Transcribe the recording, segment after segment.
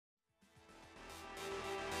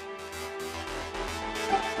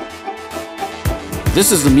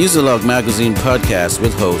This is the Musilog Magazine podcast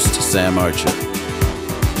with host Sam Archer.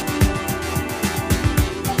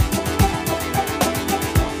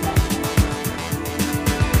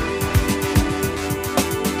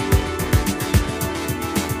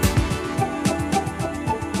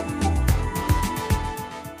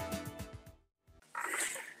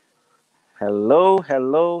 Hello,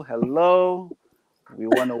 hello, hello. We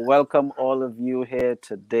want to welcome all of you here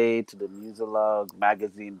today to the Musilog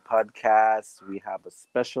Magazine podcast. We have a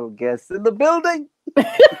special guest in the building.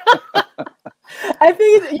 I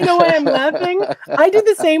think, you know why I'm laughing? I do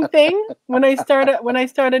the same thing when I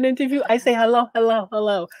start an interview. I say hello, hello,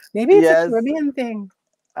 hello. Maybe it's a Caribbean thing.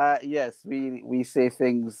 Yes, we say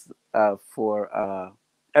things for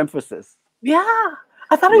emphasis. Yeah,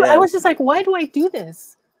 I thought I was just like, why do I do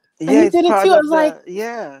this? And yeah, you did it too. I was like,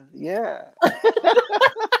 yeah.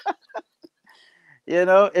 You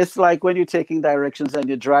know, it's like when you're taking directions and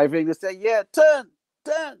you're driving, they say, yeah, turn.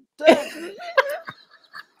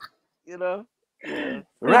 You know? Yeah.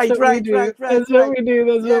 Right. That's what we do.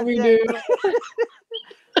 That's what we do.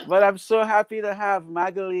 But I'm so happy to have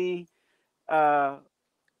Magaly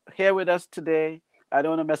here with us today. I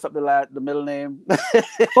don't want to mess up the middle name.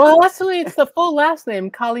 Well, actually, it's the full last name,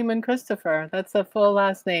 Colimon Christopher. That's the full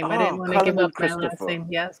last name. I didn't want to give up my last name.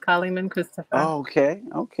 Yes, Colimon Christopher. Oh, okay.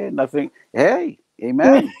 Nothing. Hey,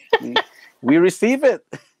 amen. we receive it.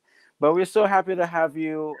 But we're so happy to have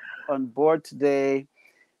you on board today.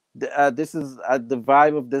 This is the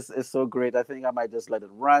vibe of this is so great. I think I might just let it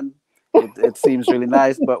run. It seems really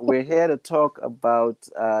nice. But we're here to talk about.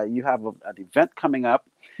 You have an event coming up.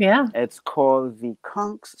 Yeah, it's called the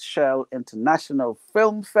Conch Shell International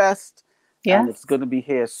Film Fest. Yeah, and it's going to be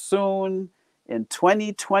here soon in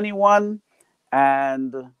 2021.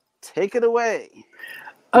 And take it away.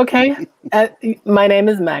 Okay. My name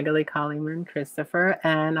is Magaly Colimon Christopher,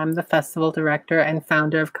 and I'm the festival director and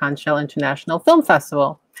founder of Conch Shell International Film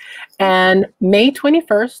Festival. And May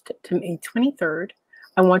 21st to May 23rd,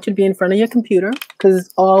 I want you to be in front of your computer because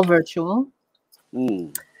it's all virtual.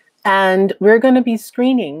 And we're going to be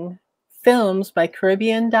screening films by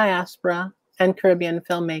Caribbean Diaspora and Caribbean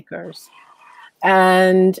filmmakers.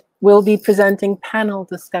 And we'll be presenting panel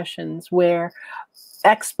discussions where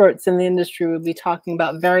experts in the industry will be talking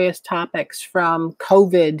about various topics from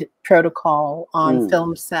COVID protocol on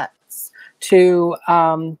film sets to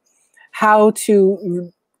how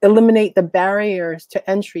to eliminate the barriers to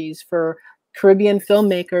entries for Caribbean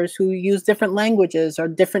filmmakers who use different languages or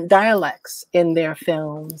different dialects in their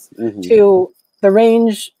films. To the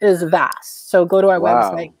range is vast. So go to our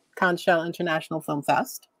website, Conch Shell International Film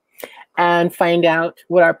Fest, and find out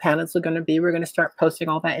what our panels are going to be. We're going to start posting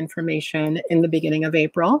all that information in the beginning of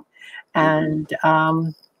April. And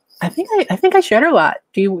I think I shared a lot.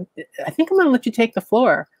 I think I'm going to let you take the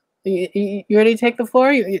floor. You ready to take the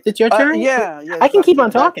floor? It's your turn? Yeah. I can keep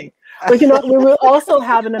on talking. But we will also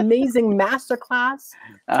have an amazing masterclass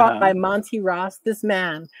taught by Monty Ross. This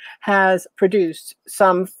man has produced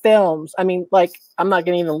some films. I mean, like, I'm not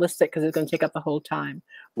going to even list it because it's going to take up the whole time.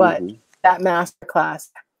 But that masterclass,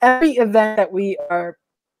 every event that we are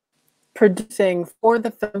producing for the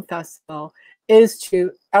film festival is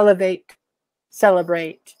to elevate,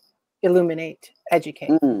 celebrate, illuminate,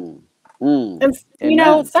 educate. And,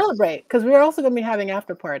 celebrate, because we're also going to be having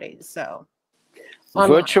after parties. So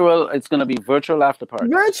virtual, it's going to be virtual after parties.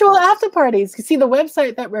 Virtual after parties. You see, the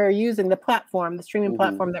website that we're using, the platform, the streaming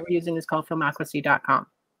platform that we're using is called filmocracy.com.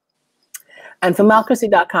 And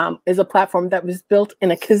filmocracy.com is a platform that was built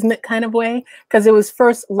in a kismet kind of way, because it was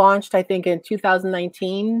first launched, I think, in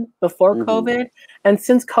 2019 before COVID. And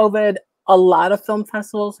since COVID, a lot of film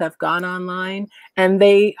festivals have gone online, and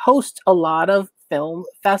they host a lot of film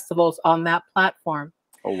festivals on that platform.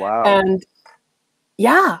 Oh, wow. And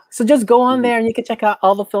yeah, so just go on there and you can check out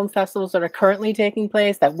all the film festivals that are currently taking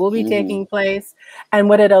place, that will be taking place. And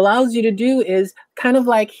what it allows you to do is kind of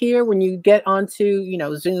like here when you get onto,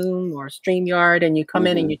 Zoom or StreamYard and you come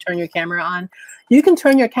in and you turn your camera on, you can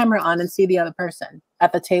turn your camera on and see the other person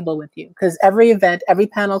at the table with you. Because every event, every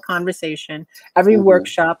panel conversation, every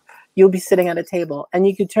workshop, you'll be sitting at a table and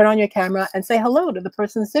you can turn on your camera and say hello to the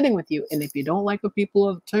person sitting with you. And if you don't like the people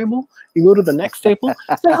at the table, you go to the next table,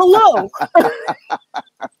 say hello.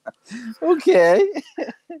 Okay.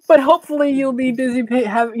 But hopefully you'll be busy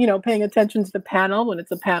paying attention to the panel when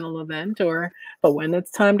it's a panel event, but when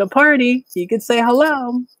it's time to party, you could say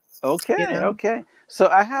hello. Okay. Okay. So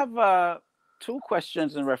I have 2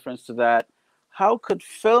 questions in reference to that. How could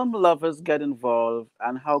film lovers get involved,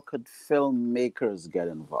 and how could filmmakers get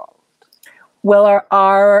involved? Well,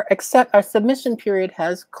 our submission period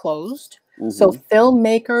has closed. So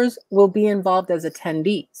filmmakers will be involved as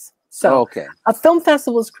attendees. So Okay. a film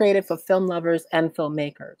festival is created for film lovers and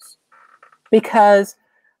filmmakers. Because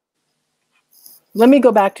let me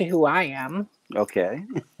go back to who I am. Okay.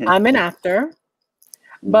 I'm an actor,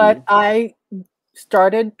 but I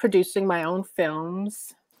started producing my own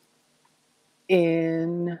films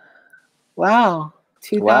in, wow,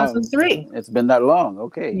 2003. Wow. It's been that long.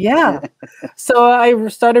 Okay. Yeah. So I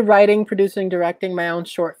started writing, producing, directing my own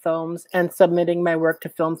short films and submitting my work to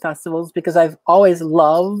film festivals because I've always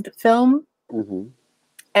loved film.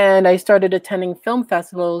 And I started attending film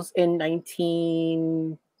festivals in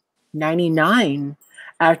 1999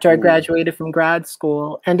 after I graduated from grad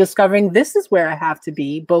school and discovering this is where I have to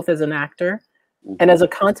be, both as an actor and as a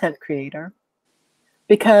content creator,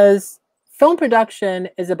 because film production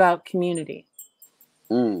is about community.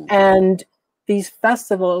 And these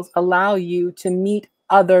festivals allow you to meet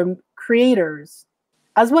other creators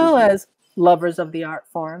as well as lovers of the art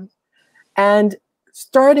form and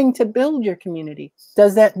starting to build your community.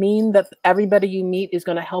 Does that mean that everybody you meet is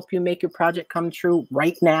going to help you make your project come true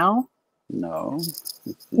right now? No.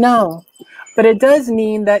 No. But it does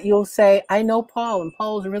mean that you'll say, I know Paul, and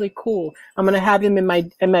Paul's really cool. I'm going to have him in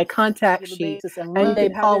my contact sheet. And one day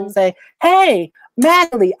Paul will say, hey,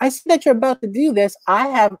 Magaly, I see that you're about to do this. I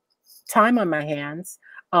have time on my hands.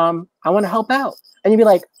 I want to help out. And you'll be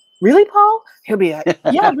like, really, Paul? He'll be like,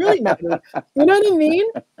 yeah, really, Magaly. You know what I mean?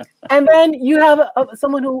 And then you have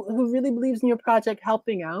someone who really believes in your project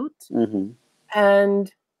helping out.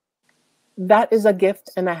 And that is a gift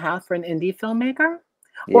and a half for an indie filmmaker.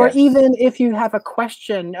 Yes. Or even if you have a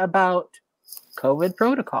question about COVID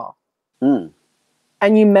protocol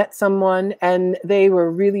and you met someone and they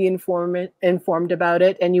were really informed about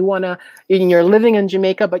it, and and you're living in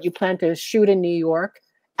Jamaica, but you plan to shoot in New York,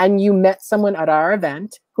 and you met someone at our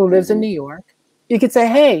event who lives in New York, you could say,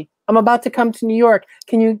 hey, I'm about to come to New York.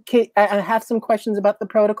 I have some questions about the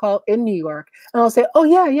protocol in New York? And I'll say, oh,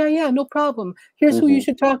 yeah, no problem. Here's who you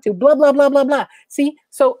should talk to, blah, blah, blah, blah, blah. See,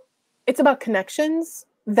 so it's about connections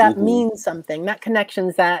that mean something, not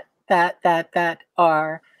connections that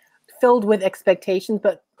are filled with expectations,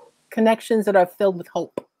 but connections that are filled with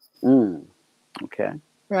hope. Okay.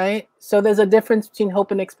 Right? So there's a difference between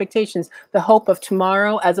hope and expectations. The hope of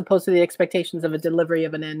tomorrow as opposed to the expectations of a delivery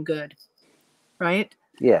of an end good. Right?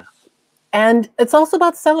 Yes. And it's also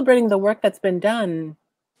about celebrating the work that's been done.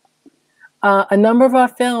 A number of our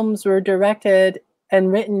films were directed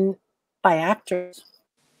and written by actors.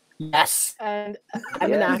 Yes. And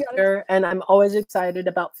I'm an actor, and I'm always excited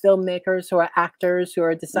about filmmakers who are actors who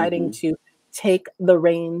are deciding to take the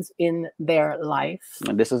reins in their life.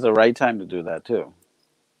 And this is the right time to do that too.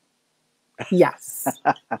 Yes.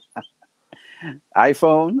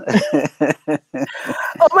 iPhone.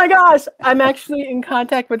 Oh my gosh, I'm actually in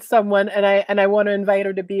contact with someone, and I want to invite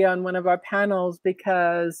her to be on one of our panels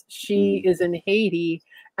because she is in Haiti,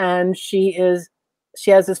 and she has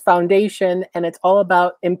this foundation, and it's all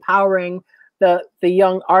about empowering the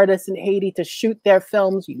young artists in Haiti to shoot their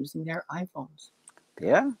films using their iPhones.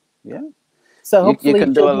 Yeah. So hopefully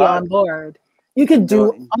she'll be on board. You could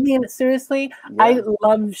do. I mean, seriously, I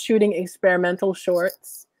love shooting experimental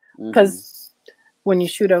shorts because when you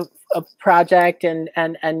shoot a project and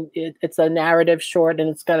it's a narrative short and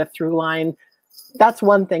it's got a through line, that's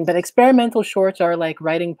one thing. But experimental shorts are like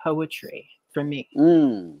writing poetry for me.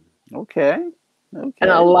 Okay. And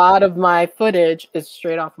a lot of my footage is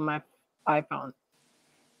straight off of my iPhone.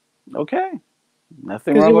 Okay.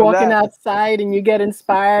 Nothing wrong with that. Because you're walking outside and you get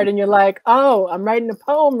inspired and you're like, oh, I'm writing a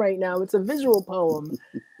poem right now. It's a visual poem.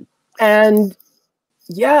 And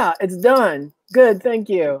yeah, it's done. Good, thank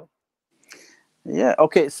you. Yeah,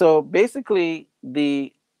 okay. So basically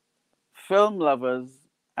the film lovers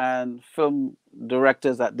and film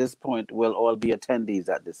directors at this point will all be attendees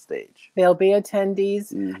at this stage. They'll be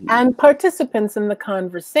attendees and participants in the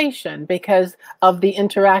conversation because of the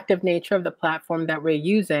interactive nature of the platform that we're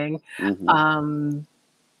using.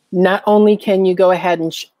 Not only can you go ahead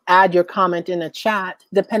and add your comment in a chat,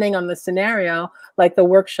 depending on the scenario, like the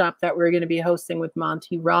workshop that we're going to be hosting with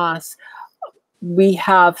Monty Ross, we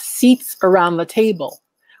have seats around the table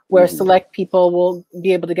where select people will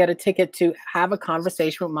be able to get a ticket to have a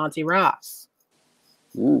conversation with Monty Ross.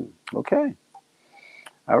 Okay.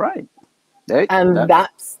 All right. And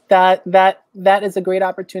that is a great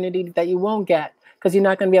opportunity that you won't get because you're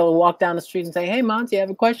not going to be able to walk down the street and say, hey, Monty, I have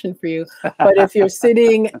a question for you. But if you're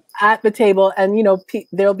sitting at the table and, you know,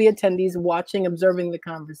 there'll be attendees watching, observing the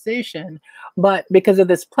conversation. But because of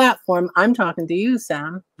this platform, I'm talking to you,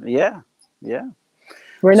 Sam. Yeah.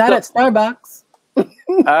 We're not at Starbucks.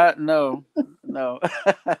 No.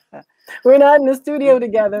 We're not in the studio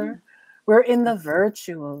together. We're in the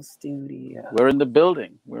virtual studio. We're in the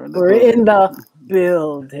building. We're in the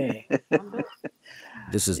building.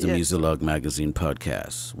 This is the Musilog Magazine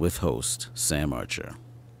podcast with host Sam Archer.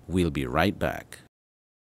 We'll be right back.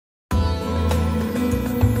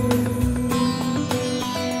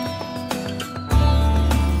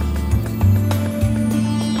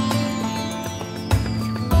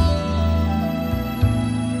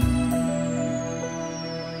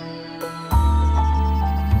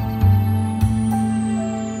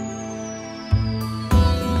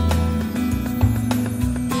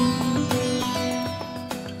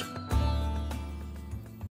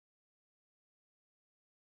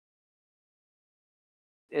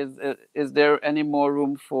 Is there any more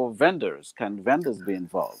room for vendors? Can vendors be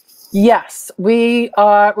involved? Yes, we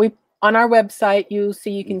on our website. You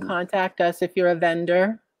see, you can contact us if you're a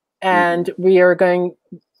vendor, and we are going.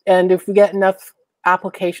 And if we get enough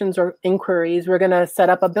applications or inquiries, we're going to set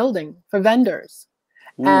up a building for vendors.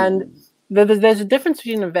 And there's a difference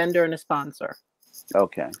between a vendor and a sponsor.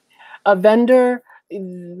 Okay. A vendor,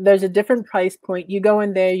 there's a different price point. You go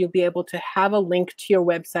in there, you'll be able to have a link to your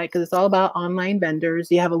website because it's all about online vendors.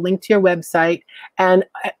 You have a link to your website, and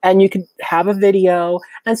you could have a video,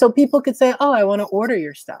 and so people could say, "Oh, I want to order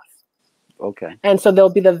your stuff." Okay. And so there'll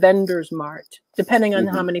be the vendors mart, depending on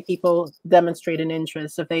how many people demonstrate an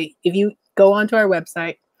interest. If you go onto our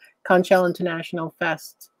website, Conch Shell International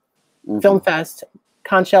Fest, Film Fest,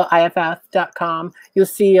 ConchShellIFF.com, you'll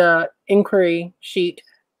see a inquiry sheet.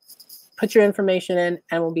 Put your information in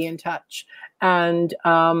and we'll be in touch. And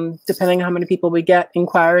depending on how many people we get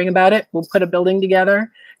inquiring about it, we'll put a building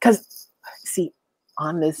together. Because, see,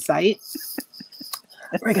 on this site,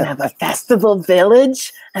 we're going to have a festival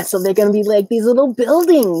village. And so they're going to be like these little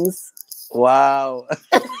buildings. Wow.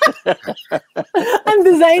 I'm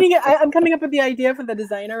designing it. I'm coming up with the idea for the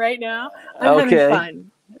designer right now. I'm having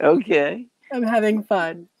fun. Okay. I'm having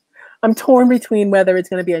fun. I'm torn between whether it's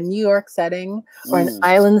going to be a New York setting or an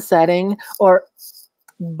island setting,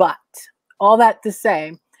 but all that to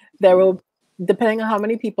say, there will, depending on how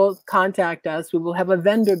many people contact us, we will have a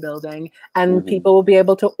vendor building, and people will be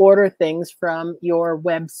able to order things from your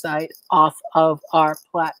website off of our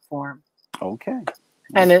platform. Okay.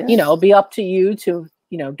 And it'll be up to you to,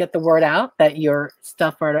 get the word out that your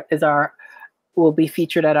stuff will be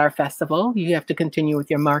featured at our festival. You have to continue with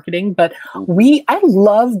your marketing, but I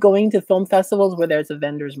love going to film festivals where there's a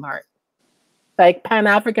vendor's mart. Like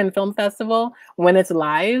Pan-African Film Festival, when it's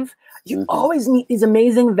live, you always meet these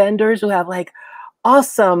amazing vendors who have like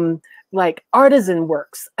awesome like artisan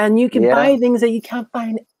works, and you can buy things that you can't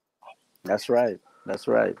find. That's right.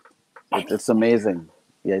 It's amazing.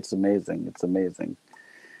 Yeah, it's amazing. It's amazing.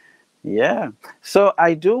 Yeah. So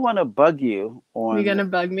I do want to bug you on. You're gonna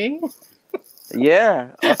bug me?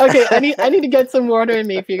 Yeah. Okay, I need to get some water in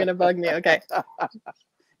me if you're gonna bug me. Okay.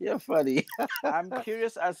 You're funny. I'm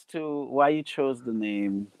curious as to why you chose the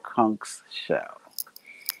name Conch Shell.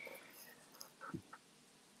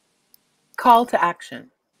 Call to action.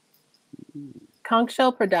 Conch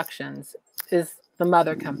Shell Productions is the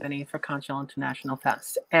mother company for Conch Shell International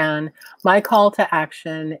Fest, and my call to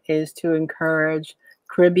action is to encourage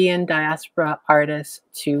Caribbean diaspora artists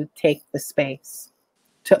to take the space,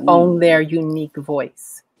 to own their unique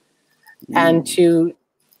voice, and to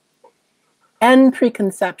end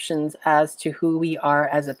preconceptions as to who we are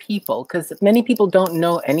as a people. Because many people don't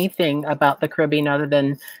know anything about the Caribbean other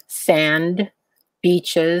than sand,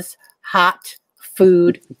 beaches, hot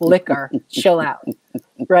food, liquor, chill out,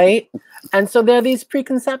 right? And so there are these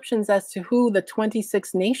preconceptions as to who the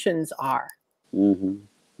 26 nations are.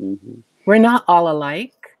 We're not all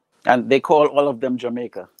alike. And they call all of them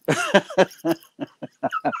Jamaica.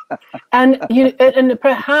 And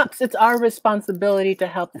perhaps it's our responsibility to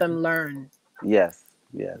help them learn. Yes.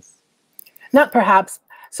 Not perhaps.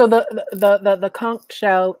 So the conch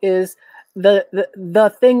shell is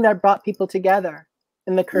the thing that brought people together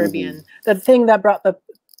in the Caribbean. The thing that brought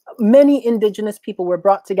many indigenous people were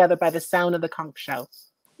brought together by the sound of the conch shell.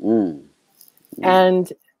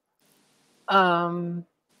 And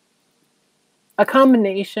a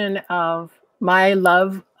combination of my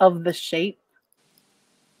love of the shape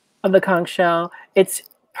of the conch shell, its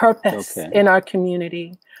purpose in our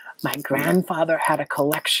community. My grandfather had a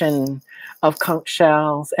collection of conch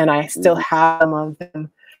shells, and I still have some of them.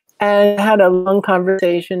 And I had a long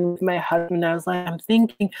conversation with my husband. I was like, I'm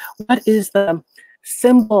thinking, what is the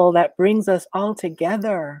symbol that brings us all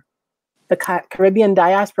together? The Caribbean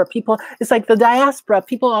diaspora people, it's like the diaspora.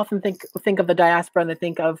 People often think of the diaspora and they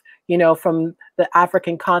think of, from the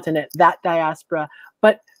African continent, that diaspora.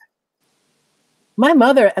 But my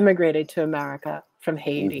mother emigrated to America from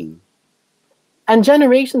Haiti. And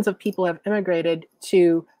generations of people have immigrated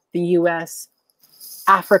to the US,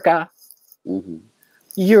 Africa,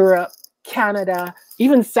 Europe, Canada,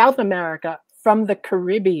 even South America from the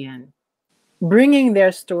Caribbean, bringing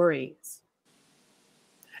their stories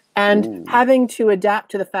and having to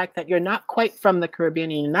adapt to the fact that you're not quite from the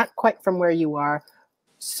Caribbean and you're not quite from where you are.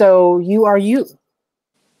 So you are you.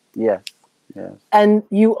 Yes. Yes. And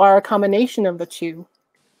you are a combination of the two.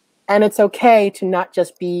 And it's okay to not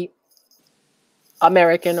just be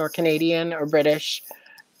American or Canadian or British,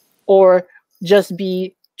 or just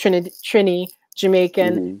be Trini,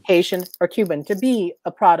 Jamaican, Haitian, or Cuban, to be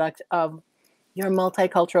a product of your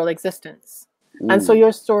multicultural existence. And so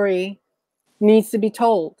your story needs to be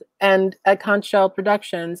told. And at Conch Shell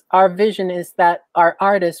Productions, our vision is that our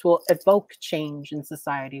artists will evoke change in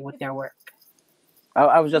society with their work.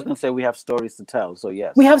 I was just going to say we have stories to tell. So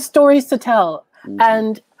yes. We have stories to tell.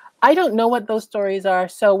 And I don't know what those stories are.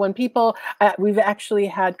 So when people, we've actually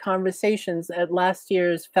had conversations at last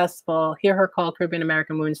year's festival, Hear Her Call Caribbean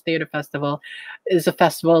American Women's Theater Festival, is a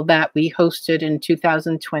festival that we hosted in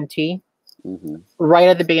 2020, right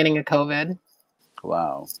at the beginning of COVID.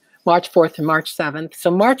 Wow. March 4th to March 7th.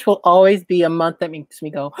 So March will always be a month that makes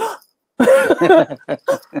me go,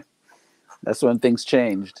 That's when things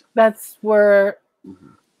changed. That's where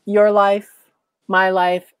your life, my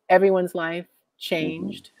life, everyone's life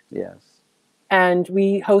changed. Yes. And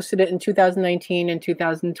we hosted it in 2019 and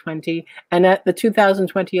 2020. And at the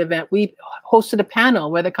 2020 event, we hosted a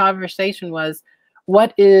panel where the conversation was,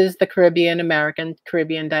 what is the Caribbean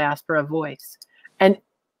diaspora voice? And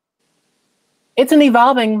it's an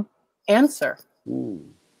evolving answer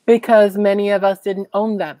because many of us didn't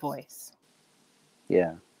own that voice.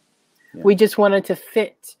 Yeah. We just wanted to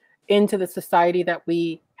fit into the society that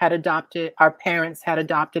we had adopted, our parents had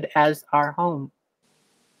adopted as our home.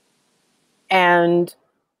 And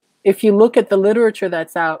if you look at the literature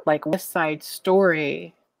that's out, like West Side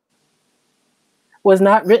Story was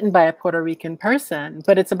not written by a Puerto Rican person,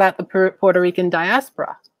 but it's about the Puerto Rican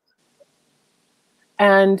diaspora.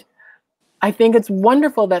 And I think it's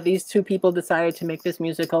wonderful that these two people decided to make this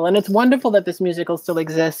musical, and it's wonderful that this musical still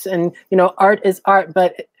exists. And, you know, art is art,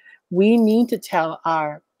 but we need to tell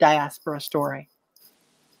our diaspora story.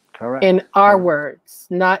 Correct. In our words,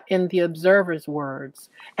 not in the observer's words.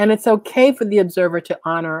 And it's okay for the observer to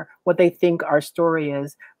honor what they think our story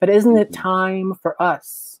is, but isn't it time for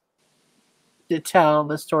us to tell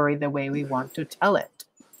the story the way we want to tell it?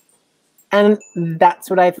 And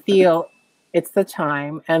that's what I feel. It's the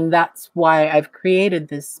time, and that's why I've created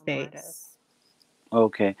this space.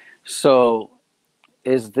 Okay, so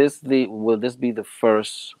will this be the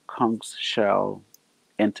first Conch Shell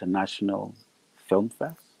International Film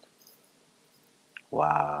Fest?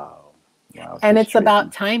 Wow. And it's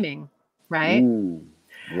about timing, right?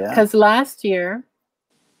 Yeah. Because last year,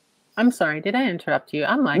 I'm sorry, did I interrupt you?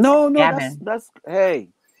 I'm like, no, Gavin. that's hey,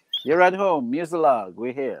 you're at home. Musilog,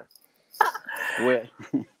 we're here.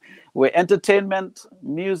 Where entertainment,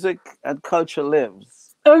 music, and culture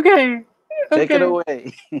lives. Okay. Take it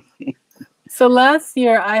away. So last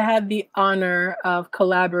year, I had the honor of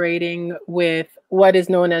collaborating with what is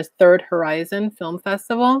known as Third Horizon Film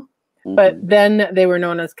Festival, but then they were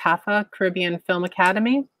known as CAFA, Caribbean Film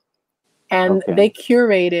Academy. And they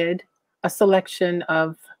curated a selection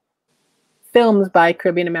of films by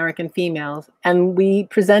Caribbean American females, and we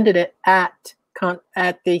presented it at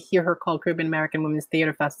the Hear Her Call Caribbean American Women's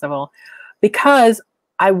Theater Festival because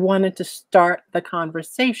I wanted to start the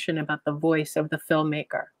conversation about the voice of the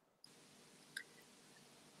filmmaker.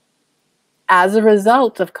 As a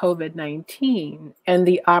result of COVID-19 and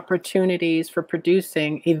the opportunities for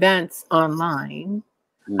producing events online,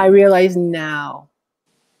 I realized now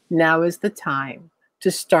is the time to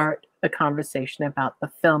start a conversation about the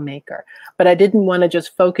filmmaker. But I didn't want to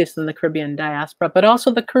just focus on the Caribbean diaspora, but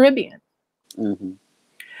also the Caribbean.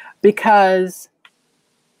 Because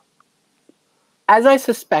as I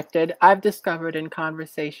suspected, I've discovered in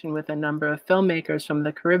conversation with a number of filmmakers from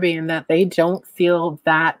the Caribbean that they don't feel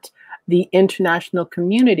that the international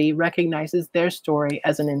community recognizes their story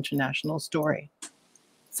as an international story.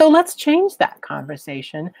 So let's change that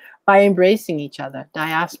conversation by embracing each other,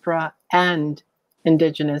 diaspora and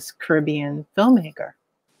Indigenous Caribbean filmmaker.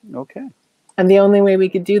 Okay. And the only way we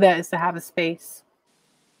could do that is to have a space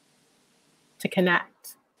to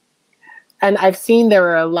connect. And I've seen there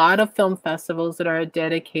are a lot of film festivals that are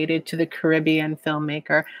dedicated to the Caribbean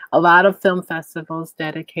filmmaker, a lot of film festivals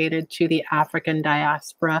dedicated to the African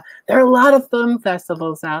diaspora. There are a lot of film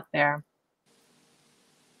festivals out there.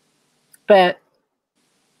 But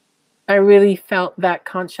I really felt that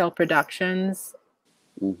Conch Shell Productions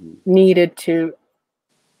needed to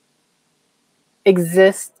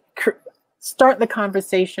start the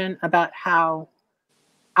conversation about how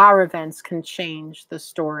our events can change the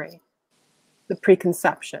story, the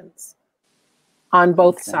preconceptions on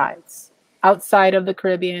both sides, outside of the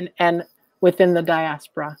Caribbean and within the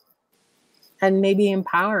diaspora, and maybe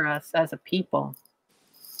empower us as a people,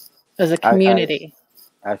 as a community.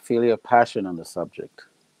 I feel your passion on the subject.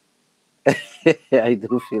 I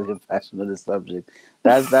do feel your passion on the subject.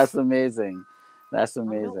 That's amazing. That's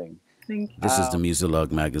amazing. Thank you. This is the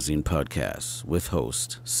Musilog Magazine podcast with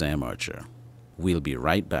host Sam Archer. We'll be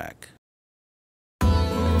right back.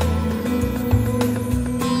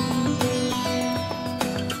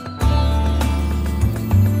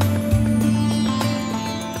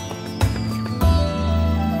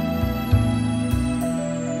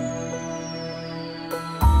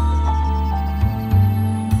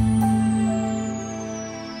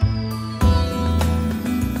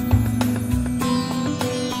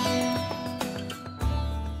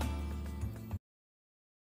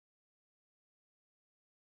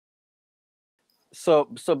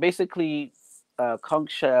 So basically,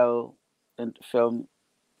 Conch Shell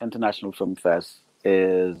International Film Fest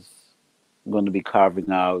is going to be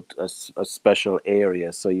carving out a special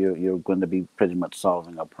area. So you're going to be pretty much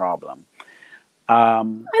solving a problem. I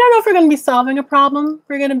don't know if we're going to be solving a problem.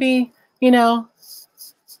 We're going to be,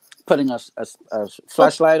 putting a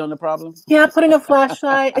flashlight on the problem. Yeah, putting a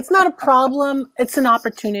flashlight. It's not a problem. It's an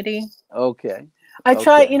opportunity. Okay. I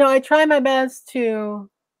try my best to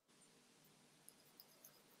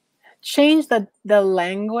change the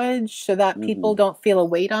language so that people don't feel a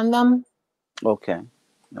weight on them. Okay.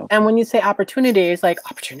 And when you say opportunity, it's like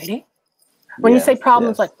opportunity. When you say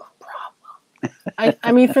problems, like problem.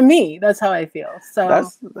 I mean, for me, that's how I feel. So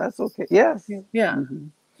that's okay. Yes. Yeah. Mm-hmm.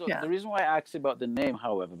 So the reason why I asked you about the name,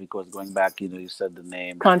 however, because going back, you said the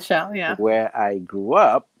name Conch Shell, yeah. Where I grew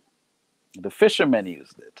up, the fishermen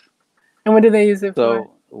used it. And what do they use it for?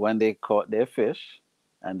 So when they caught their fish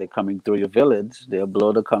and they're coming through your village, they'll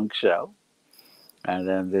blow the conch shell. And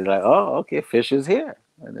then they're like, oh, okay, fish is here.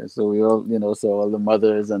 And then, so we all, so all the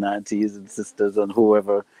mothers and aunties and sisters and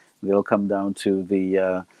whoever, they'll come down to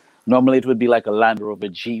the, normally it would be like a Land Rover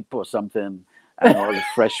Jeep or something, and all the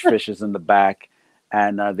fresh fish is in the back.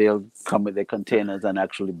 And they'll come with their containers and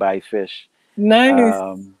actually buy fish.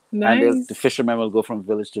 Nice. Nice. And the fishermen will go from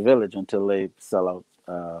village to village until they sell out.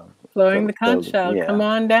 Blowing the conch shell. Yeah. Come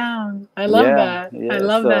on down. I love that. Yeah, I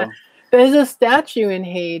love that. There's a statue in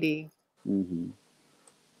Haiti. Mm-hmm.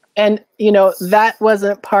 And, that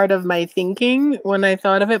wasn't part of my thinking when I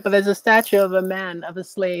thought of it, but there's a statue of a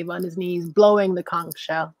slave on his knees blowing the conch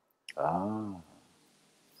shell. Ah.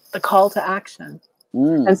 The call to action.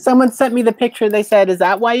 And someone sent me the picture. They said, is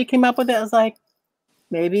that why you came up with it? I was like,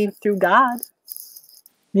 maybe through God,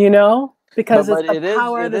 because it's the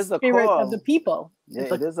power of the spirit of the people. Yeah,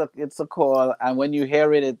 it's a call. And when you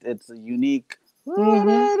hear it, it's a unique, you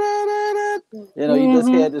just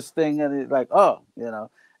hear this thing and it's like,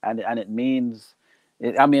 and it means,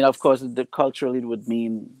 of course, culturally it would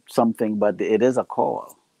mean something, but it is a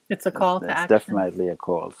call. It's a call to action. It's definitely a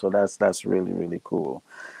call. So that's really, really cool.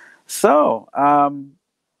 So I'm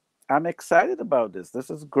excited about this. This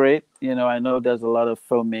is great. I know there's a lot of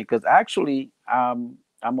filmmakers. Actually, I'm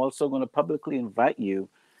also going to publicly invite you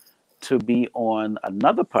to be on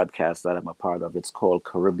another podcast that I'm a part of. It's called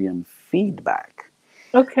Caribbean Feedback.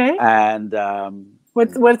 Okay. And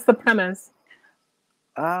what's the premise?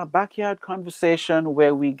 Backyard conversation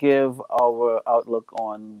where we give our outlook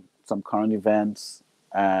on some current events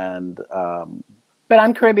and. But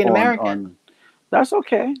I'm Caribbean American. That's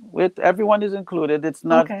okay. Everyone is included. It's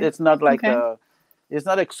not. Okay. It's not like it's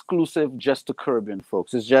not exclusive just to Caribbean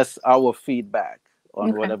folks. It's just our feedback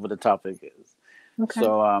on whatever the topic is. Okay.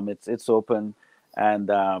 So it's open, and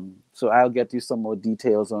so I'll get you some more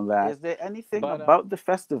details on that. Is there anything about the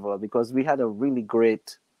festival, because we had a really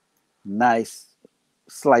great, nice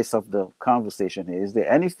slice of the conversation here? Is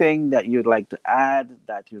there anything that you'd like to add,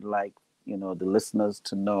 that you'd like the listeners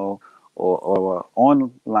to know? Or our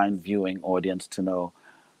online viewing audience to know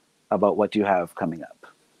about what you have coming up?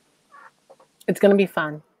 It's going to be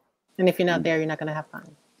fun. And if you're not there, you're not going to have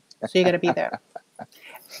fun. So you got to be there.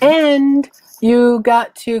 And you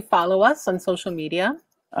got to follow us on social media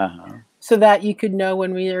so that you could know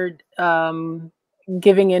when we are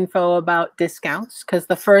giving info about discounts. Because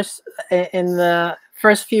in the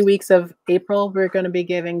first few weeks of April, we're going to be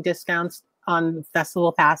giving discounts on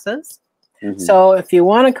festival passes. Mm-hmm. So if you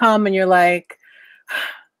want to come and you're like,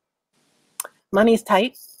 money's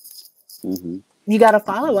tight, you got to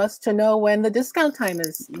follow us to know when the discount time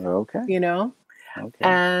is. Okay. Okay.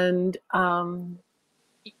 And I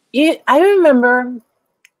remember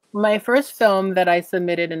My first film that I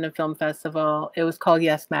submitted in a film festival, it was called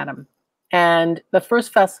Yes, Madam. And the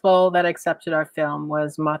first festival that accepted our film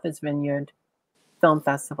was Martha's Vineyard Film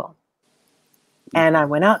Festival. And I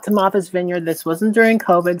went out to Martha's Vineyard. This wasn't during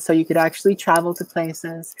COVID, so you could actually travel to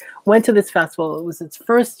places. Went to this festival. It was its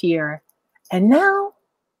first year. And now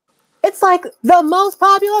it's like the most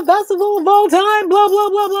popular festival of all time, blah, blah,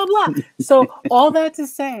 blah, blah, blah. So all that to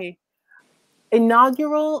say,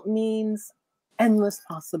 inaugural means endless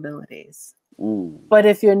possibilities. But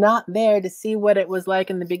if you're not there to see what it was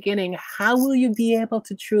like in the beginning, how will you be able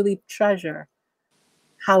to truly treasure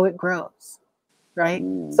how it grows, right?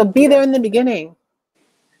 So be there in the beginning,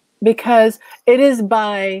 because it is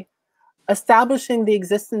by establishing the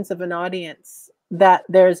existence of an audience that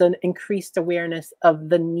there's an increased awareness of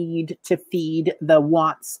the need to feed the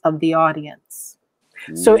wants of the audience.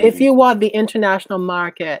 So if you want the international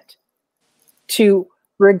market to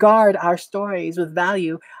regard our stories with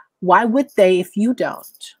value, why would they if you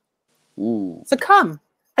don't? So come,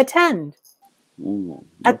 attend.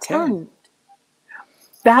 Attend.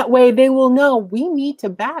 That way they will know we need to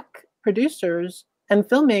back producers and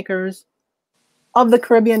filmmakers of the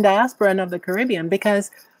Caribbean diaspora and of the Caribbean,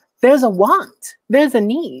 because there's a want, there's a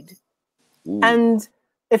need. And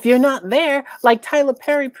if you're not there, like Tyler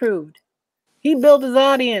Perry proved, he built his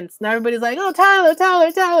audience and everybody's like, oh, Tyler,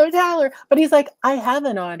 Tyler, Tyler, Tyler. But he's like, I have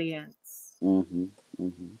an audience.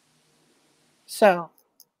 So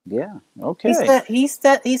yeah, okay. He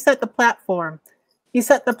set the platform. He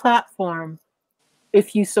set the platform.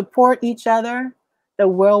 If you support each other, the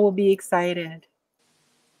world will be excited.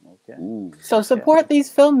 Okay. So support these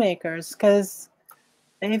filmmakers, because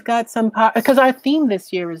they've got some power. Because our theme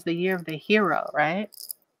this year is the year of the hero, right?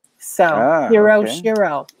 So hero,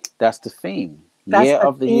 Shiro. That's the theme. That's Year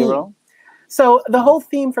of the theme. hero. So the whole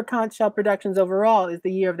theme for Conch Shell Productions overall is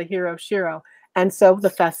the year of the hero, Shiro. And so the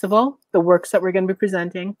festival, the works that we're going to be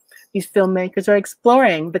presenting, these filmmakers are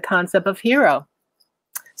exploring the concept of hero.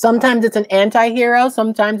 Sometimes it's an anti-hero.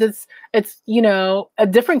 Sometimes it's you know, a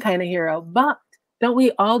different kind of hero. But don't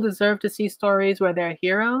we all deserve to see stories where they're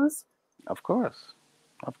heroes? Of course.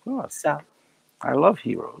 Of course. So I love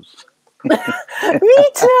heroes. me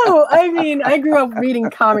too. I mean, I grew up reading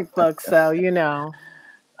comic books, so you know,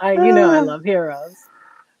 I love heroes.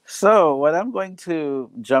 So what I'm going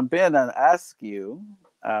to jump in and ask you,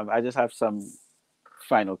 I just have some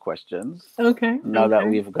final questions. Okay. Now that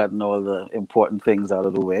we've gotten all the important things out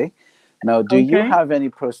of the way. Now, do you have any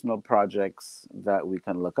personal projects that we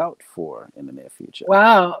can look out for in the near future?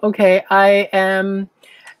 Wow. Okay.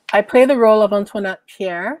 I play the role of Antoinette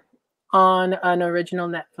Pierre on an original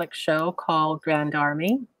Netflix show called Grand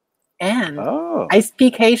Army. And I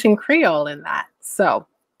speak Haitian Creole in that. So,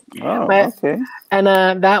 and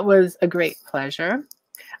that was a great pleasure.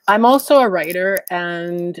 I'm also a writer,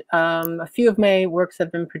 and a few of my works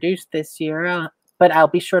have been produced this year, but I'll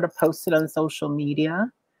be sure to post it on social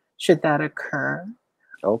media should that occur.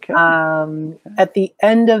 Okay. At the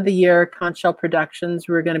end of the year, Conch Shell Productions,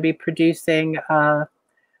 we're going to be producing a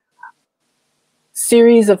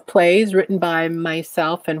series of plays written by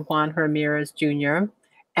myself and Juan Ramirez Jr.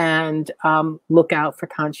 And look out for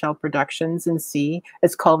Conch Shell Productions and see.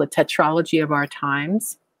 It's called The Tetralogy of Our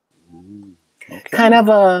Times. Kind of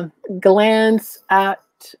a glance at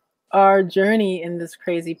our journey in this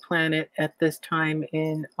crazy planet at this time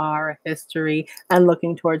in our history and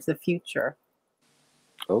looking towards the future.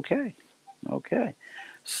 Okay.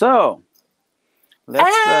 So let's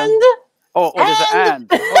there's an and.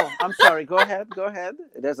 Oh, I'm sorry. Go ahead.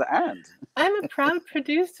 There's an and. I'm a proud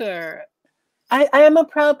producer. I am a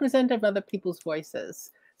proud presenter of other people's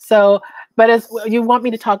voices. So, but as you want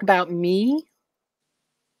me to talk about me,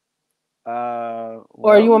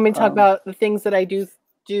 or you want me to talk about the things that I do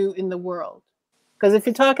in the world? Because if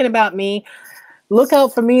you're talking about me, look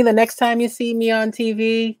out for me the next time you see me on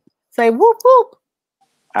TV. Say whoop whoop.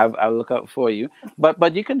 I'll look out for you,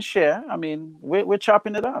 but you can share. I mean, we're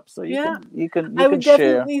chopping it up, so you can I would share.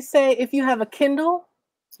 definitely say if you have a Kindle,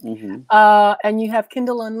 and you have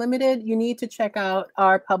Kindle Unlimited, you need to check out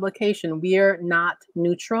our publication. We're Not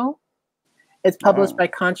Neutral. It's published by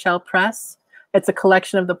Conch Shell Press. It's a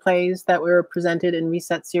collection of the plays that were presented in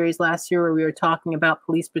Reset Series last year, where we were talking about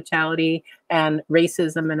police brutality and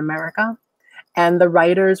racism in America. And the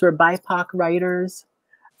writers were BIPOC writers,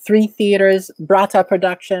 3 theaters, Brata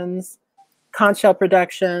Productions, Conch Shell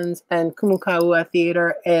Productions, and Kumukaua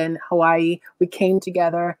Theater in Hawaii. We came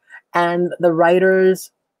together, and the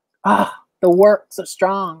writers, the works are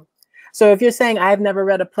strong. So if you're saying, I've never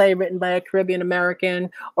read a play written by a Caribbean American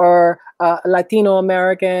or a Latino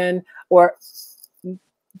American, or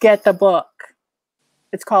get the book.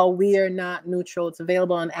 It's called We Are Not Neutral. It's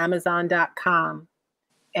available on Amazon.com.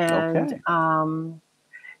 And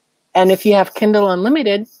and if you have Kindle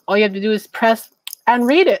Unlimited, all you have to do is press and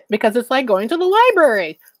read it, because it's like going to the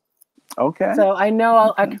library. Okay. So I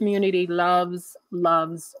know our community loves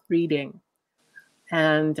reading,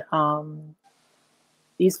 and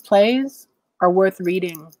these plays are worth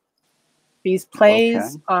reading. These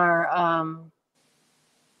plays are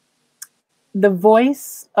the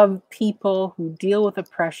voice of people who deal with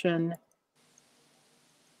oppression,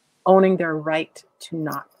 owning their right to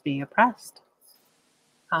not be oppressed.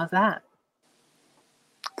 How's that?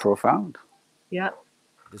 Profound. Yep.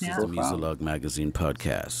 This is the Musalog Magazine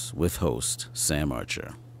podcast with host Sam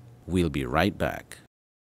Archer. We'll be right back.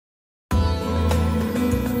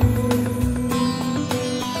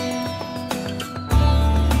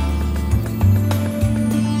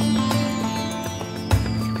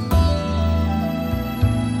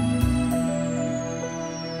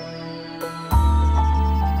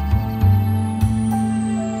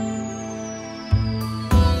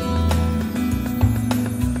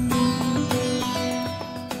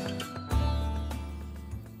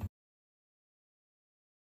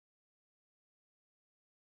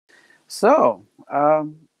 So, I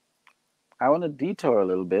want to detour a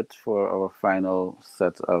little bit for our final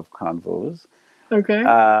set of convos. Okay.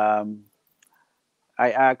 I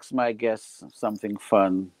ask my guests something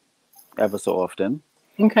fun ever so often.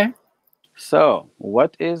 Okay. So,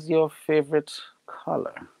 what is your favorite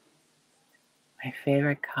color? My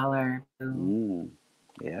favorite color, blue.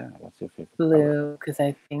 Yeah, what's your favorite Blue, because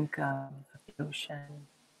I think of the ocean.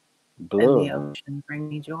 Blue. And the ocean bring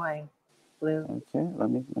me joy. Blue. Okay, let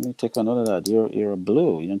me take a note of that. You're a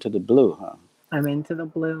blue. You're into the blue, huh? I'm into the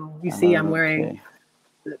blue. You see, I'm wearing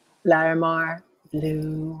Larimar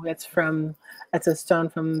blue. It's a stone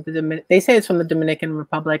from they say it's from the Dominican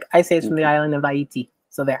Republic. I say it's from the island of Haiti.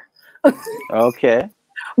 So there. Okay.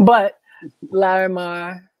 But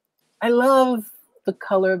Larimar, I love the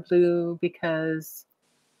color blue because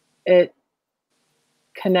it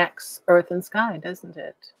connects earth and sky, doesn't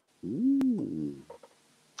it?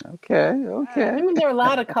 Okay. I mean, there are a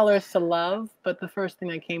lot of colors to love, but the first thing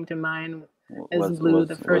that came to mind is blue.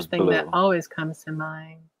 The first thing that always comes to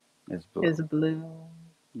mind is blue.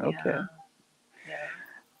 Okay. Yeah.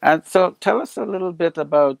 And so tell us a little bit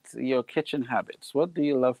about your kitchen habits. What do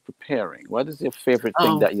you love preparing? What is your favorite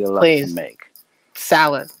thing that you love to make?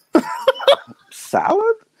 Salad.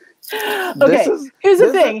 Salad? Okay, here's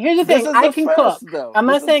the thing. I can cook. I'm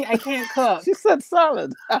not saying I can't cook. She said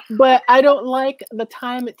salad. But I don't like the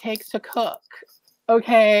time it takes to cook.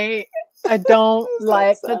 Okay? I don't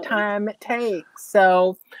like the time it takes.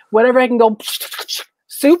 So whatever I can go,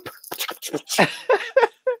 soup,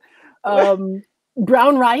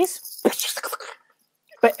 brown rice,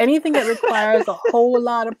 but anything that requires a whole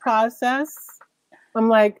lot of process, I'm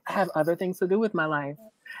like, I have other things to do with my life.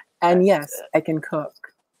 And yes, I can cook.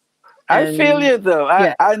 I feel you though.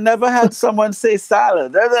 I never had someone say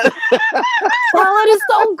salad. Salad is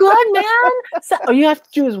so good, man. All you have to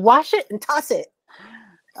do is wash it and toss it.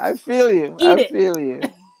 I feel you. I feel you.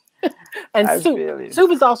 And soup.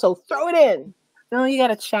 Soup is also throw it in. No, you got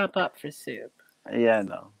to chop up for soup. Yeah, I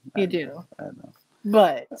know. You do. I know.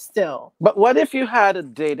 But still. But what if you had a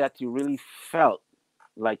day that you really felt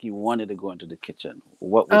like you wanted to go into the kitchen?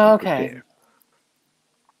 What would you prepare?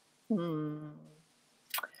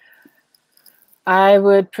 I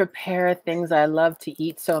would prepare things I love to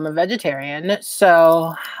eat. So I'm a vegetarian.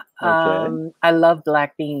 So I love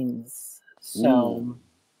black beans. So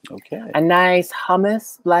a nice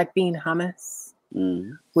hummus, black bean hummus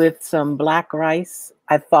with some black rice.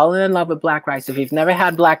 I've fallen in love with black rice. If you've never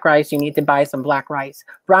had black rice, you need to buy some black rice.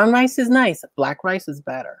 Brown rice is nice. Black rice is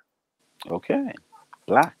better. Okay.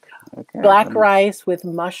 Black. Okay. Black rice with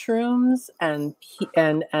mushrooms and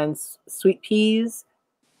sweet peas.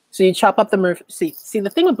 So you chop up the see the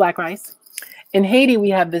thing with black rice. In Haiti, we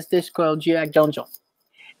have this dish called jiak jonjon,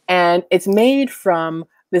 and it's made from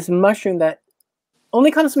this mushroom that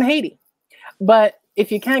only comes from Haiti. But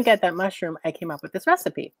if you can't get that mushroom, I came up with this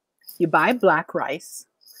recipe. You buy black rice,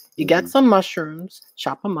 you get some mushrooms,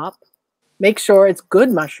 chop them up, make sure it's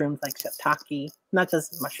good mushrooms like shiitake, not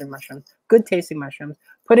just mushrooms, good tasting mushrooms.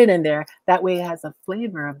 Put it in there. That way it has a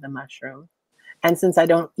flavor of the mushroom. And since I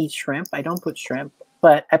don't eat shrimp, I don't put shrimp,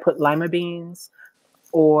 but I put lima beans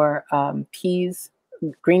or peas,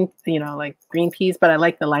 green peas, but I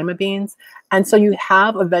like the lima beans. And so you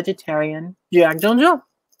have a vegetarian jiak jonjon,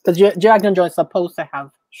 because jiak jonjon is supposed to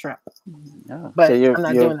have shrimp. Yeah. But so I'm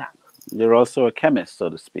not doing that. You're also a chemist, so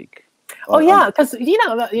to speak. Oh yeah, because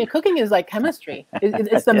cooking is like chemistry.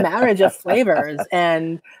 It's the marriage of flavors,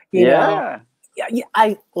 and you know, yeah,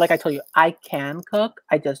 I like I told you, I can cook.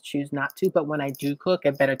 I just choose not to. But when I do cook,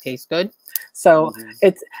 it better taste good. So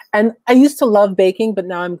it's, and I used to love baking, but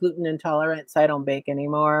now I'm gluten intolerant, so I don't bake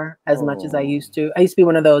anymore as much as I used to. I used to be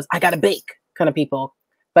one of those I gotta bake kind of people,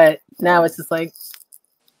 but now it's just like,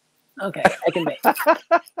 okay, I can bake.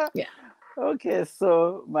 Yeah. Okay,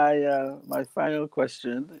 so my final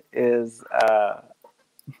question is,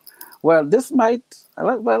 well, this might,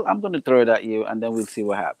 well, I'm going to throw it at you, and then we'll see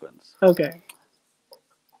what happens. Okay.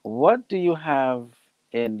 What do you have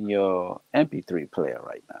in your MP3 player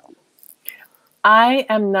right now? I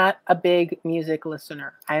am not a big music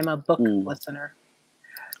listener. I am a book listener.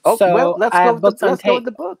 Oh, so well, let's I go have with books on let's go tape. with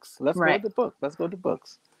the books. Let's go with the book. Let's go to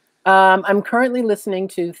books. I'm currently listening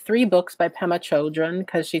to 3 books by Pema Chodron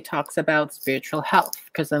because she talks about spiritual health,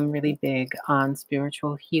 because I'm really big on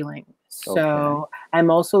spiritual healing. So I'm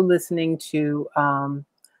also listening to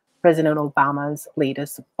President Obama's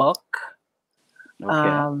latest book.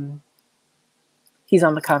 He's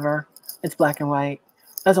on the cover. It's black and white.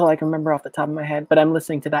 That's all I can remember off the top of my head. But I'm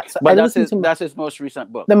listening to that. So but that's his most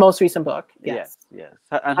recent book. The most recent book. Yes. Yes.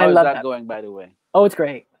 And how is that going, by the way? Oh, it's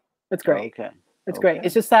great. It's great. Okay. It's great.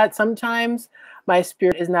 It's just that sometimes my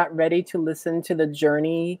spirit is not ready to listen to the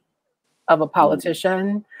journey of a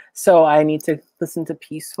politician. So I need to listen to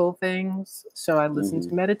peaceful things. So I listen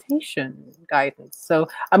to meditation guidance. So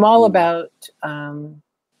I'm all about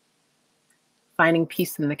finding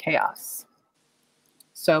peace in the chaos.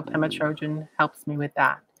 So Pema Chodron helps me with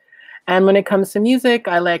that. And when it comes to music,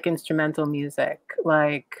 I like instrumental music,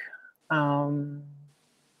 like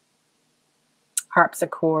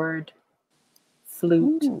harpsichord,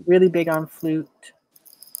 flute, really big on flute.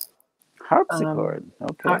 Harpsichord,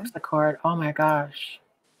 okay. Harpsichord, oh my gosh.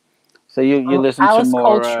 So you listen to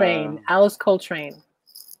more... Alice Coltrane.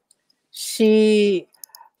 She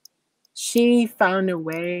found a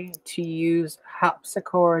way to use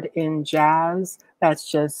harpsichord in jazz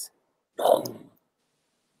that's just...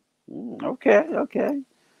 Okay.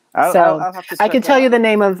 I'll have to I can tell you the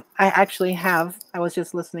name of... I was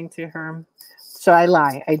just listening to her. So I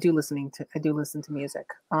lie. I do listen to music.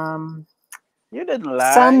 You didn't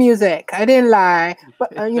lie. Some music. I didn't lie.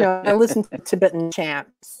 But I listen to Tibetan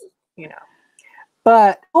chants,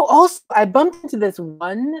 But also I bumped into this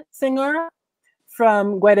one singer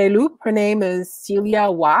from Guadeloupe. Her name is Celia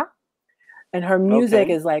Wa. And her music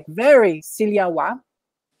is like very Celia Wa.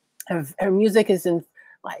 Her music is in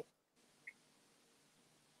like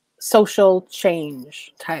social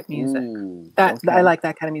change type music. I like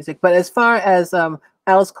that kind of music. But as far as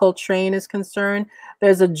Alice Coltrane is concerned,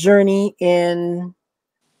 there's a journey in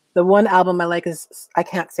the one album I like is, I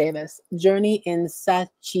can't say this, Journey in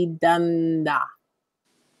Sachidananda.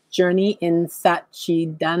 Journey in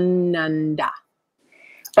Sachidananda.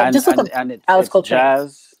 But just look up Alice Coltrane.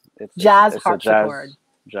 Jazz harpsichord.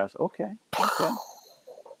 Jazz. Okay.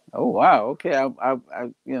 Oh wow. Okay. I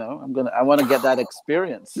want to get that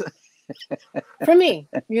experience. For me,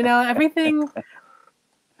 everything.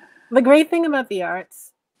 The great thing about the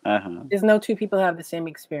arts is no two people have the same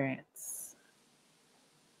experience,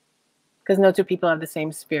 because no two people have the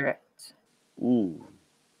same spirit,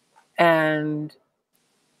 and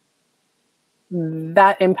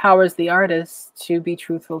that empowers the artist to be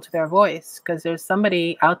truthful to their voice, because there's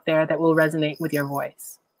somebody out there that will resonate with your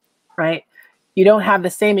voice, right? You don't have the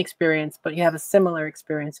same experience, but you have a similar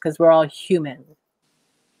experience, because we're all human.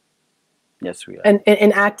 Yes, we are. And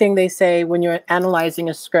in acting, they say when you're analyzing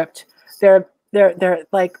a script, they're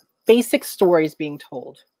like basic stories being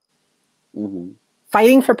told.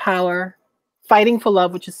 Fighting for power, fighting for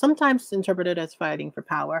love, which is sometimes interpreted as fighting for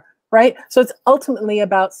power, right? So it's ultimately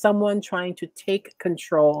about someone trying to take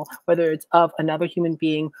control, whether it's of another human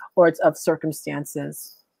being or it's of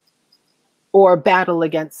circumstances, or battle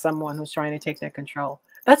against someone who's trying to take their control.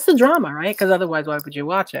 That's the drama, right? Because otherwise, why would you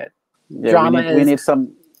watch it? Yeah, drama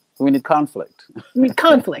we need conflict. We need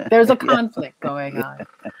conflict. There's a conflict going on.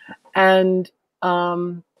 And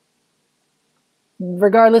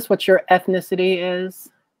regardless what your ethnicity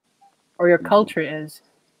is or your culture is,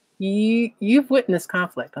 you've witnessed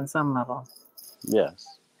conflict on some level.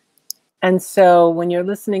 Yes. And so when you're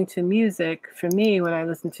listening to music, for me, when I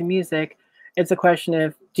listen to music, it's a question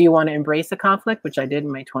of, do you want to embrace a conflict, which I did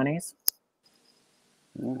in my 20s?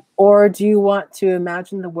 Or do you want to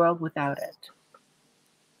imagine the world without it?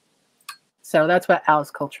 So that's what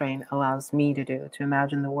Alice Coltrane allows me to do, to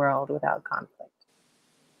imagine the world without conflict.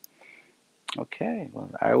 Okay,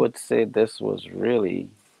 well, I would say this was really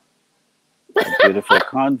a beautiful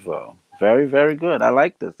convo. Very, very good. I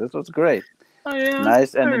like this. This was great. Oh, yeah?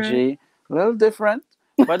 Nice energy. Right. A little different,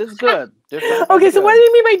 but it's good. Different. Okay, so what do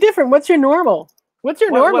you mean by different? What's your normal? What's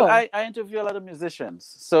your normal? Well, I interview a lot of musicians,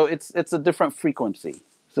 so it's a different frequency.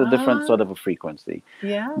 It's a different sort of a frequency.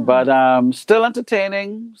 Yeah. But still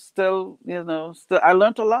entertaining. Still, I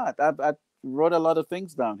learned a lot. I wrote a lot of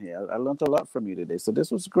things down here. I learned a lot from you today. So this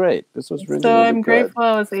was great. This was really, really I'm good. grateful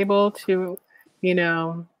I was able to,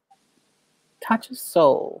 touch a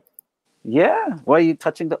soul. Yeah. Well, you're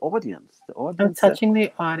touching the audience. The audience. I'm touching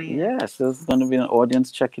the audience. Yes, there's going to be an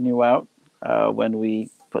audience checking you out when we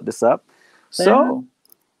put this up. So,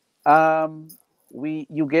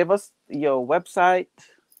 you gave us your website.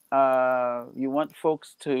 You want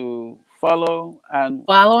folks to follow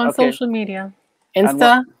on social media,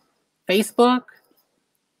 Insta, Facebook.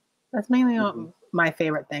 That's mainly my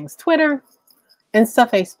favorite things. Twitter, Insta,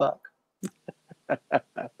 Facebook.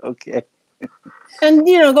 Okay. And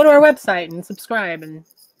go to our website and subscribe, and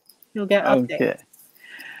you'll get updates. Okay.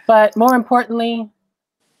 But more importantly,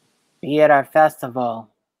 be at our festival,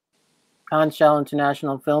 Conch Shell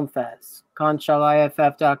International Film Fest,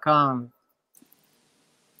 ConchShellIFF.com.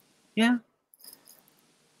 Yeah.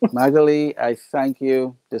 Magaly, I thank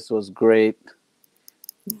you. This was great.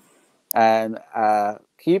 And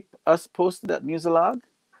keep us posted at Musilog.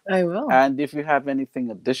 I will. And if you have anything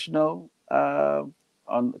additional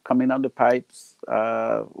coming on the pipes,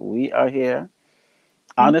 we are here.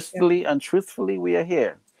 Honestly and truthfully, we are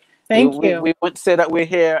here. Thank you. We won't say that we're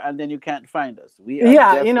here and then you can't find us. We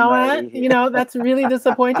are you know what? Here. That's really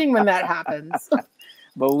disappointing when that happens.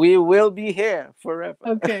 But we will be here forever.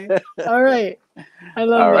 Okay. All right. I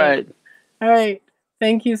love it. All right. All right.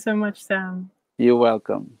 Thank you so much, Sam. You're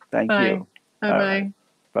welcome. Thank you. Bye-bye. Right.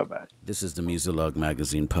 Bye-bye. This is the Musilog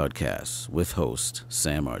Magazine podcast with host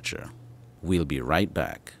Sam Archer. We'll be right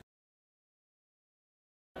back.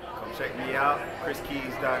 Come check me out,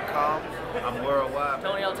 chriskeys.com. I'm worldwide.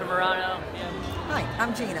 Tony Altamirano. Hi,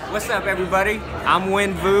 I'm Gina. What's up, everybody? I'm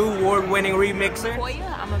Win Vu, award-winning remixer.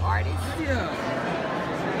 Koya, I'm an artist. Yeah.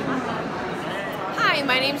 Hi,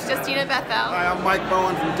 my name's Justina Bethel. Hi, I'm Mike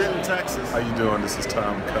Bowen from Denton, Texas. How you doing? This is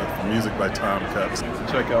Tom Cuff from Music by Tom Cuff.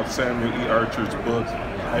 Check out Samuel E. Archer's book,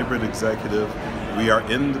 Hybrid Executive. We are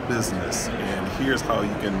in the business, and here's how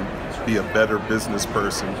you can be a better business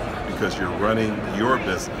person because you're running your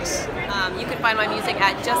business. You can find my music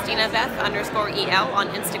at JustinaBeth_EL on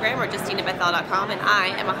Instagram or JustinaBethel.com, and I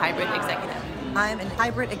am a hybrid executive. I'm a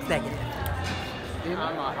hybrid executive.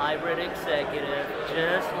 I'm a hybrid executive,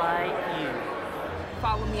 just like you.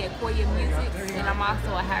 Follow me at Koya Music, and I'm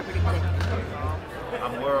also a hybrid executive.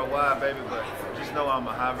 I'm worldwide, baby, but just know I'm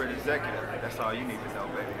a hybrid executive. That's all you need to know,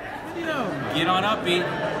 baby. Get on up, beat.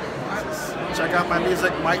 Check out my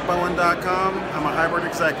music, MikeBowen.com. I'm a hybrid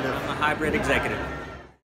executive. I'm a hybrid executive.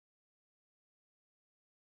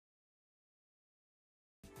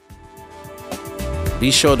 Be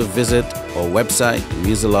sure to visit our website,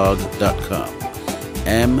 musilog.com.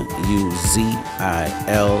 MUZILOG,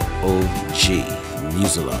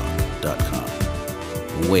 musilog.com,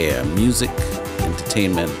 where music,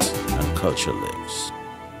 entertainment, and culture lives.